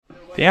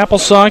The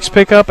AppleSox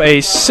pick up a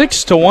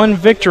 6-1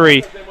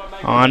 victory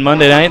on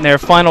Monday night in their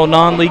final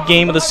non-league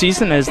game of the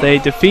season as they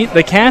defeat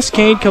the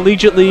Cascade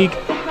Collegiate League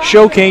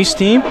Showcase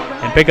team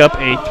and pick up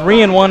a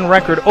 3-1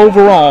 record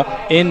overall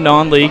in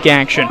non-league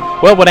action.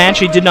 Well,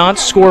 Wenatchee did not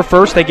score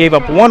first. They gave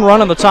up one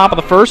run on the top of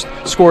the first,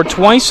 scored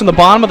twice in the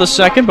bottom of the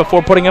second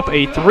before putting up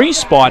a 3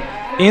 spot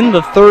in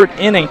the third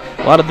inning.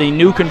 A lot of the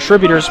new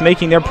contributors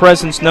making their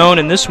presence known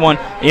in this one.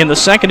 In the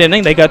second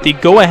inning, they got the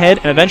go-ahead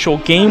and eventual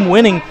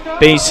game-winning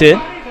base hit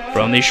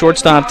from the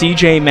shortstop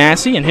DJ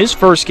Massey. In his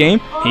first game,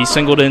 he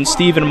singled in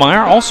Stephen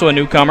Meyer, also a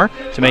newcomer,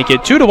 to make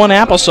it 2-1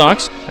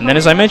 AppleSox. And then,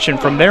 as I mentioned,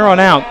 from there on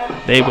out,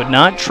 they would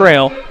not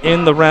trail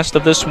in the rest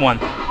of this one.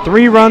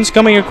 3 runs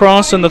coming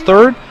across in the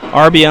third.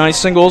 RBI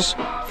singles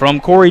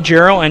from Corey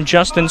Jarrell and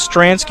Justin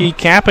Stransky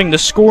capping the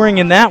scoring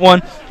in that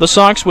one. The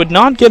Sox would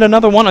not get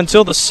another one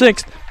until the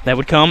 6th. That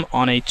would come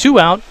on a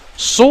 2-out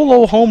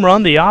solo home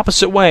run the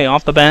opposite way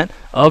off the bat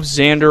of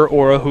Xander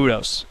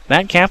Orejudos.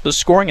 That capped the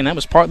scoring, and that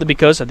was partly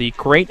because of the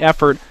great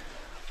effort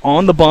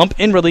on the bump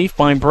in relief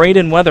by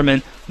Braden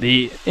Weatherman.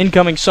 The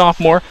incoming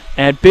sophomore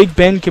at Big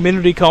Bend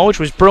Community College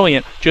was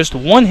brilliant. Just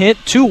 1 hit,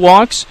 2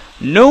 walks,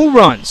 no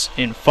runs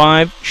in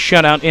 5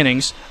 shutout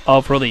innings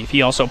of relief.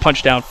 He also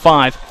punched out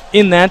 5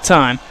 in that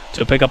time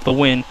to pick up the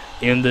win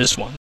in this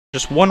one.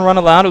 Just 1 run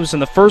allowed. It was in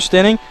the first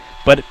inning,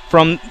 but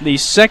from the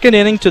second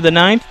inning to the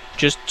 9th,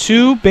 just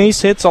 2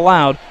 base hits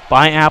allowed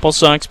by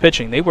AppleSox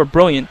pitching. They were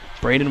brilliant.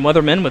 Braden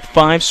Weatherman with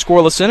 5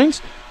 scoreless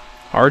innings.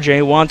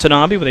 R.J.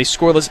 Watanabe with a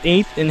scoreless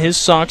 8th in his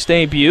Sox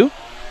debut.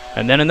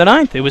 And then in the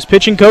 9th, it was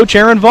pitching coach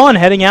Aaron Vaughn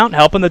heading out,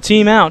 helping the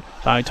team out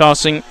by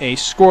tossing a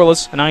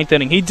scoreless 9th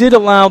inning. He did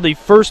allow the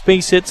first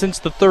base hit since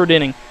the 3rd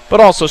inning, but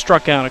also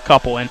struck out a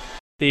couple. And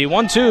the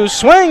 1-2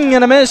 swing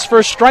and a miss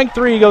for strike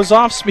 3 goes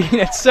off speed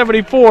at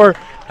 74.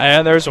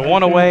 And there's a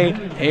 1 away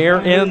here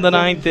in the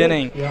 9th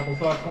inning.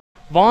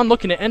 Vaughn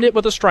looking to end it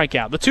with a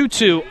strikeout. The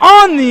 2-2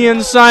 on the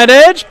inside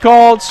edge,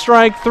 called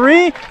strike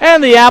 3,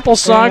 and the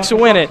AppleSox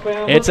win it.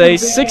 It's a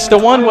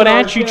 6-1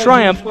 Wenatchee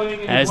triumph.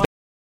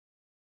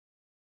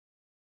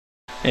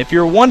 If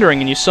you're wondering,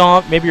 and you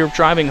saw, maybe you're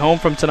driving home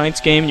from tonight's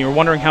game, and you were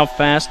wondering how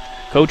fast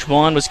Coach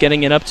Vaughn was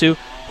getting it up to,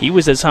 he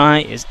was as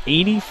high as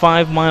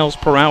 85 miles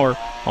per hour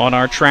on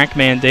our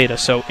TrackMan data.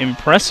 So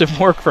impressive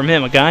work from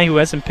him, a guy who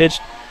hasn't pitched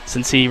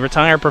since he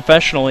retired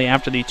professionally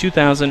after the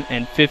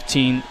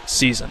 2015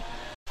 season.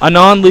 A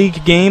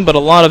non-league game, but a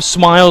lot of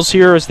smiles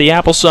here as the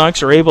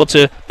AppleSox are able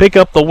to pick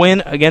up the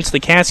win against the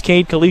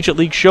Cascade Collegiate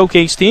League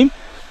Showcase team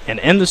and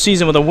end the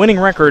season with a winning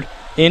record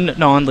in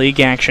non-league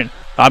action.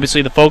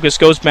 Obviously, the focus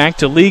goes back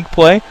to league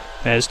play,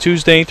 as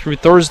Tuesday through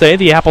Thursday,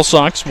 the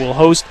AppleSox will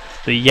host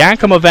the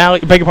Yakima Valley,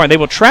 they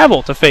will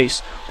travel to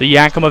face the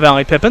Yakima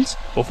Valley Pippins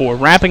before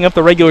wrapping up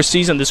the regular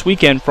season this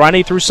weekend,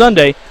 Friday through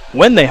Sunday,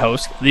 when they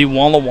host the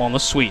Walla Walla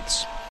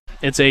Sweets.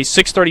 It's a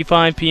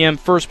 6:35 p.m.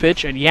 first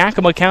pitch at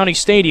Yakima County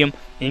Stadium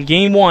in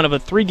Game 1 of a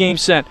 3-game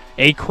set,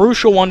 a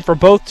crucial one for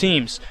both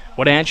teams.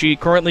 Wenatchee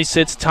currently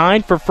sits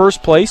tied for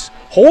first place,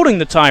 holding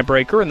the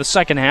tiebreaker in the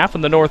second half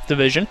in the North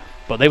Division,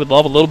 but they would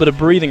love a little bit of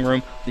breathing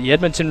room. The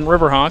Edmonton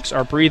Riverhawks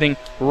are breathing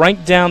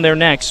right down their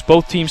necks,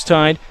 both teams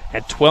tied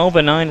at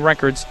 12-9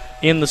 records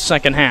in the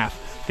second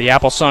half. The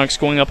AppleSox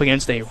going up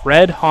against a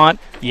red-hot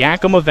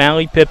Yakima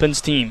Valley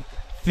Pippins team,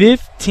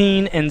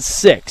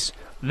 15-6.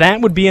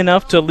 That would be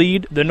enough to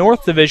lead the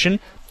North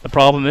Division. The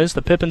problem is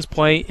the Pippins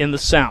play in the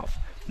South.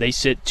 They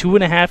sit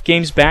 2.5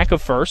 games back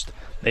of first.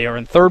 They are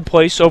in third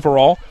place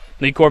overall.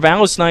 The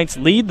Corvallis Knights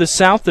lead the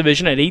South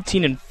Division at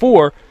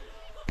 18-4.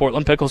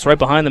 Portland Pickles right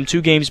behind them,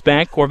 2 games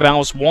back.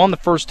 Corvallis won the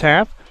first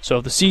half, so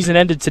if the season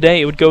ended today,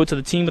 it would go to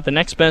the team with the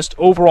next best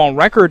overall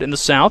record in the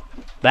South.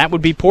 That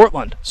would be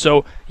Portland.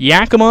 So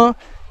Yakima,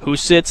 who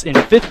sits in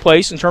 5th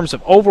place in terms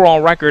of overall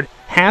record,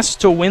 has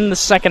to win the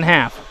second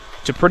half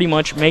to pretty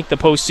much make the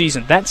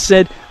postseason. That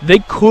said, they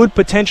could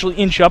potentially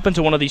inch up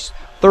into one of these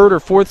 3rd or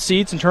 4th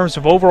seeds in terms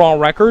of overall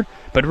record,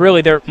 but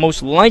really their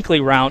most likely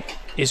route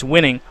is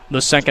winning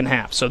the second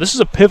half. So this is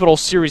a pivotal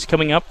series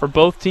coming up for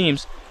both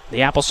teams. The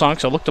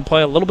AppleSox will look to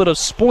play a little bit of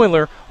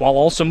spoiler while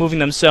also moving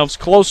themselves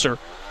closer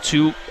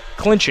to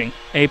clinching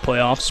a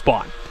playoff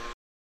spot.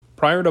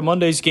 Prior to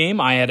Monday's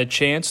game, I had a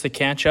chance to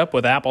catch up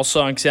with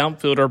AppleSox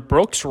outfielder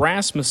Brooks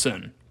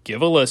Rasmussen.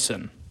 Give a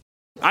listen.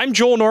 I'm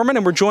Joel Norman,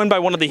 and we're joined by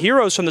one of the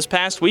heroes from this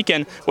past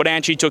weekend.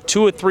 Wenatchee took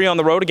 2 of 3 on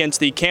the road against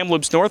the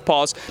Kamloops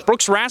Northpaws.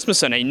 Brooks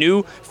Rasmussen, a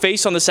new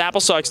face on this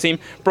AppleSox team.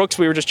 Brooks,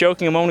 we were just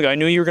joking a moment ago. I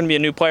knew you were going to be a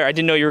new player. I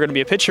didn't know you were going to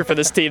be a pitcher for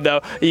this team,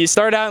 though. You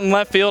start out in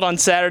left field on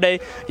Saturday.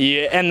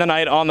 You end the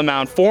night on the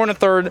mound. 4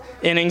 1/3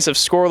 innings of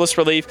scoreless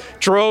relief.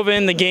 Drove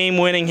in the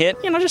game-winning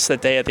hit. Just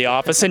that day at the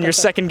office in your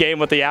second game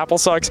with the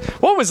AppleSox.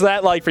 What was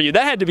that like for you?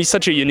 That had to be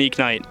such a unique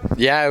night.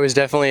 Yeah, it was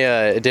definitely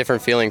a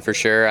different feeling for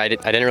sure. I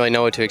didn't really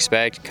know what to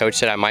expect. Coach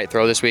said I might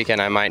throw this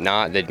weekend, I might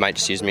not. They might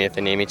just use me if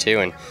they need me to,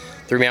 and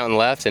threw me out in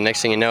left, and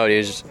next thing you know, he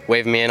was just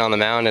waving me in on the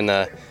mound in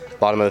the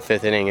bottom of the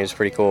 5th inning. It was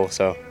pretty cool.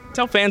 So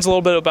Tell fans a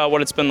little bit about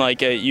what it's been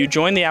like. You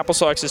joined the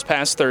AppleSox this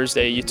past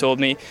Thursday. You told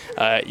me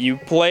you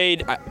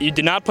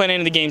did not play any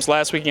of the games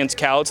last week against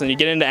Cowlitz, and you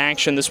get into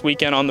action this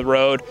weekend on the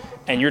road,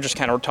 and you're just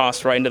kind of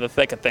tossed right into the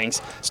thick of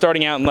things.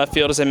 Starting out in left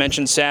field, as I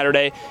mentioned,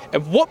 Saturday.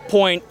 At what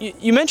point,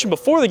 you mentioned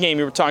before the game,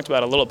 you were talked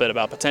about a little bit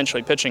about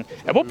potentially pitching.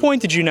 At what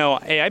point did you know,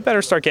 hey, I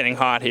better start getting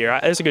hot here?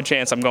 There's a good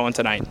chance I'm going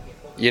tonight.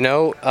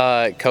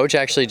 Coach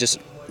actually just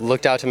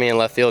looked out to me in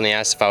left field and he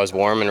asked if I was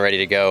warm and ready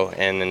to go,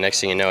 and the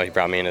next thing you know, he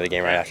brought me into the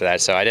game right after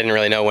that. So I didn't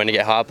really know when to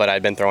get hot, but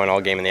I'd been throwing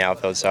all game in the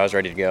outfield, so I was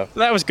ready to go.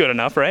 That was good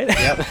enough, right?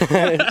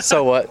 Yep.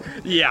 So what?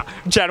 Yeah.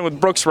 I'm chatting with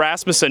Brooks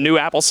Rasmussen, new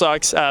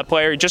AppleSox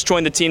player. He just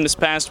joined the team this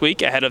past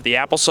week ahead of the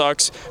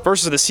AppleSox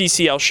versus the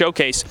CCL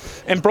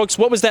Showcase. And Brooks,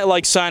 what was that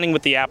like signing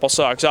with the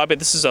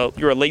AppleSox?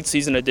 You're a late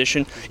season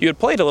addition. You had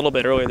played a little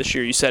bit earlier this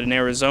year, you said, in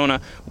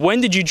Arizona.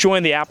 When did you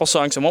join the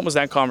AppleSox, and what was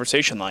that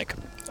conversation like?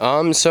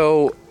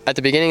 So at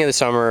the beginning of the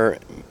summer,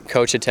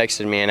 Coach had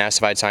texted me and asked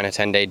if I'd sign a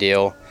 10-day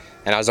deal,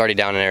 and I was already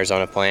down in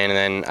Arizona playing, and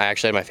then I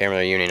actually had my family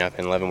reunion up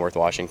in Leavenworth,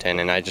 Washington,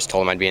 and I just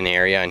told him I'd be in the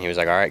area, and he was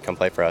like, all right, come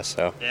play for us.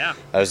 So yeah,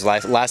 that was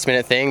a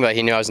last-minute thing, but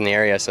he knew I was in the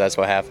area, so that's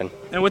what happened.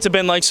 And what's it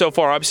been like so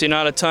far? Obviously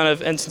not a ton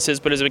of instances,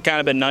 but has it kind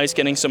of been nice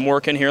getting some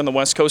work in here in the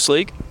West Coast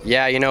League?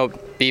 Yeah,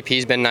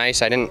 BP's been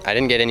nice. I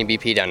didn't get any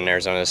BP down in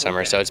Arizona this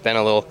summer, so it's been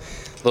a little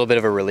bit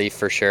of a relief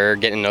for sure,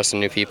 getting to know some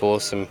new people,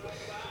 some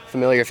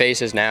familiar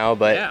faces now,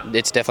 but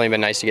It's definitely been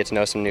nice to get to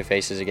know some new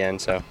faces again.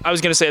 So I was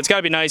going to say, it's got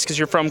to be nice because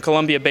you're from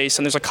Columbia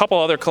Basin. There's a couple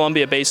other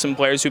Columbia Basin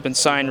players who've been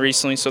signed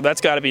recently, so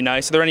that's got to be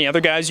nice. Are there any other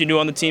guys you knew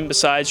on the team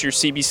besides your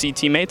CBC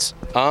teammates?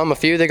 A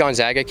few of the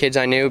Gonzaga kids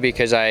I knew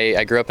because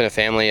I grew up in a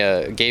family.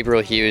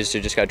 Gabriel Hughes,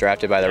 who just got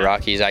drafted by the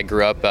Rockies, I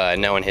grew up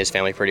knowing his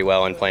family pretty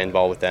well and playing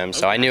ball with them.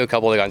 So I knew a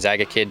couple of the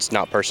Gonzaga kids,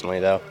 not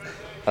personally though.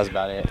 That was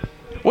about it.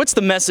 What's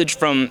the message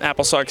from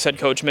AppleSox head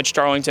coach Mitch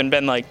Darlington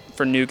been like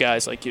for new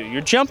guys like you?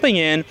 You're jumping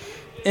in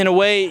a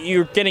way,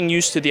 you're getting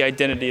used to the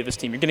identity of this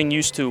team. You're getting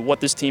used to what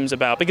this team's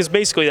about because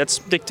basically that's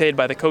dictated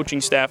by the coaching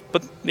staff.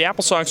 But the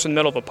AppleSox are in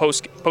the middle of a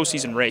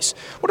postseason race.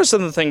 What are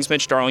some of the things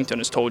Mitch Darlington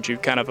has told you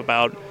kind of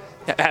about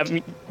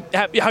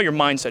how your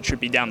mindset should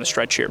be down the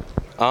stretch here?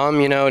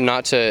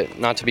 Not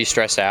to be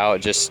stressed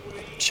out. Just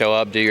show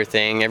up, do your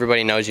thing.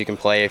 Everybody knows you can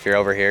play if you're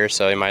over here,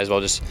 so you might as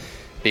well just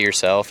be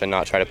yourself and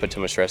not try to put too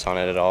much stress on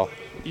it at all.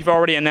 You've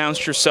already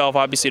announced yourself,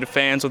 obviously, to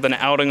fans with an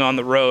outing on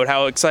the road.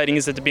 How exciting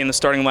is it to be in the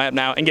starting lineup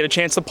now and get a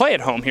chance to play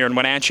at home here in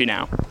Wenatchee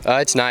now?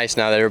 It's nice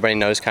now that everybody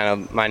knows kind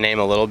of my name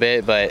a little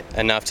bit, but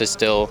enough to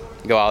still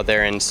go out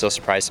there and still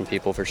surprise some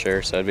people for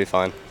sure, so it'd be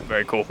fun.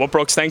 Very cool. Well,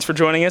 Brooks, thanks for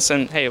joining us,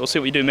 and hey, we'll see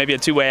what we do. Maybe a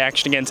two-way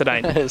action again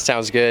tonight.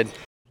 Sounds good.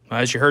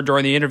 As you heard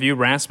during the interview,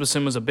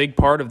 Rasmussen was a big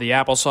part of the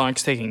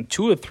AppleSox taking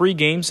 2 of 3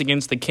 games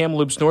against the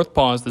Kamloops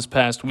Northpaws this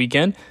past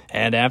weekend.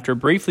 And after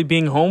briefly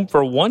being home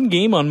for 1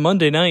 game on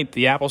Monday night,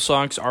 the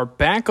AppleSox are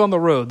back on the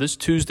road this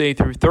Tuesday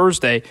through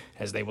Thursday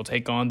as they will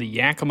take on the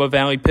Yakima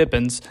Valley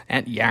Pippins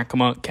at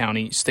Yakima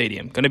County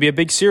Stadium. Going to be a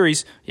big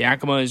series.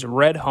 Yakima is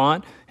red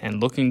hot and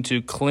looking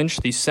to clinch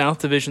the South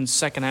Division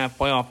second half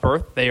playoff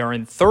berth. They are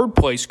in 3rd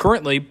place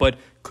currently, but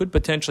could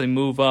potentially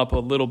move up a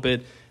little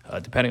bit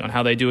depending on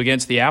how they do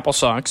against the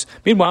AppleSox.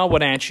 Meanwhile,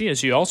 Wenatchee,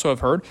 as you also have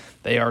heard,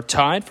 they are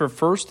tied for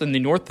first in the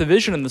North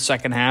Division in the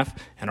second half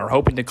and are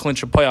hoping to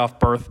clinch a playoff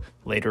berth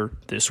later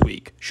this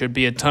week. Should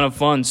be a ton of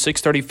fun.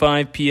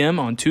 6:35 p.m.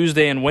 on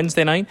Tuesday and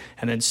Wednesday night,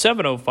 and then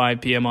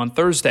 7:05 p.m. on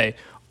Thursday.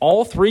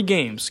 All 3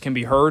 games can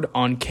be heard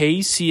on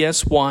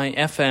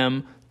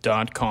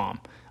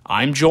KCSYFM.com.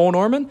 I'm Joel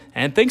Norman,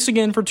 and thanks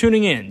again for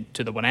tuning in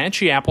to the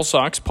Wenatchee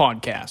AppleSox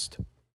podcast.